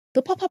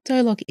The pop-up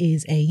dialog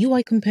is a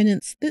UI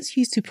component that's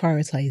used to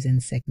prioritize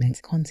and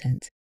segment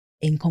content.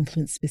 In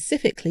Confluence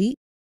specifically,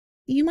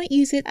 you might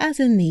use it as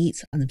a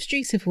neat,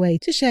 unobtrusive way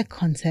to share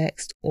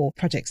context or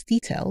project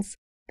details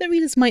that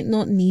readers might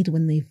not need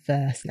when they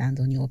first land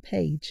on your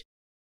page.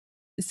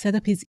 The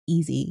setup is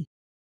easy.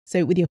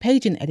 So with your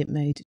page in edit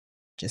mode,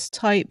 just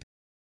type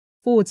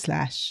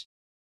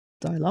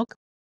 /dialog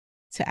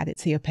to add it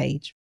to your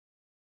page.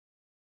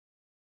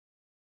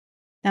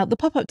 Now, the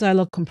pop-up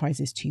dialog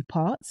comprises two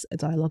parts: a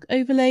dialog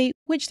overlay,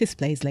 which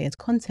displays layered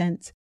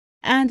content,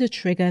 and a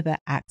trigger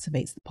that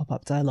activates the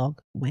pop-up dialog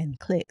when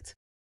clicked.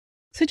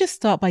 So just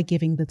start by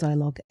giving the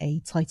dialog a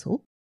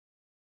title.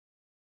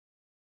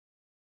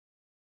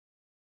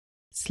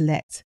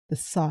 Select the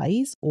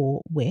size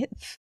or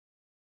width.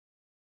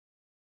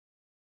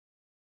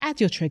 Add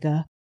your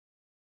trigger,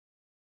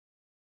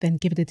 then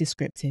give it a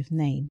descriptive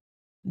name.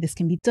 This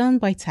can be done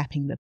by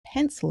tapping the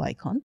pencil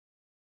icon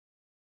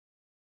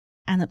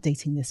and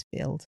updating this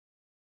field.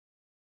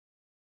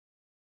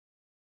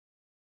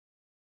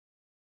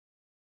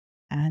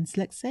 And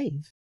select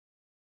Save.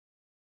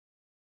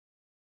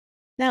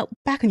 Now,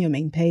 back on your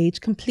main page,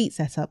 complete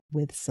setup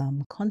with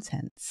some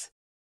contents.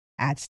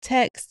 Add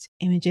text,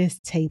 images,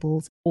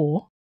 tables,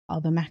 or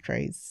other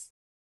macros.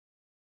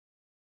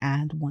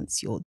 And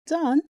once you're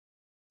done,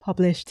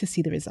 publish to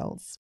see the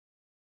results.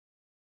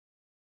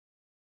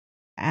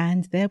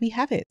 And there we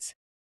have it.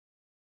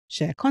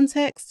 Share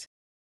context,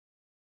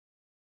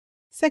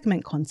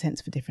 segment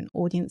content for different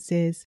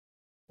audiences,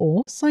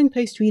 or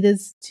signpost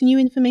readers to new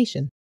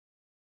information.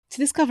 To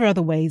discover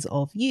other ways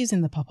of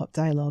using the pop-up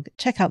dialog,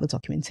 check out the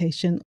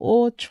documentation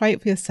or try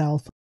it for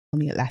yourself on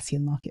the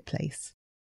Atlassian Marketplace.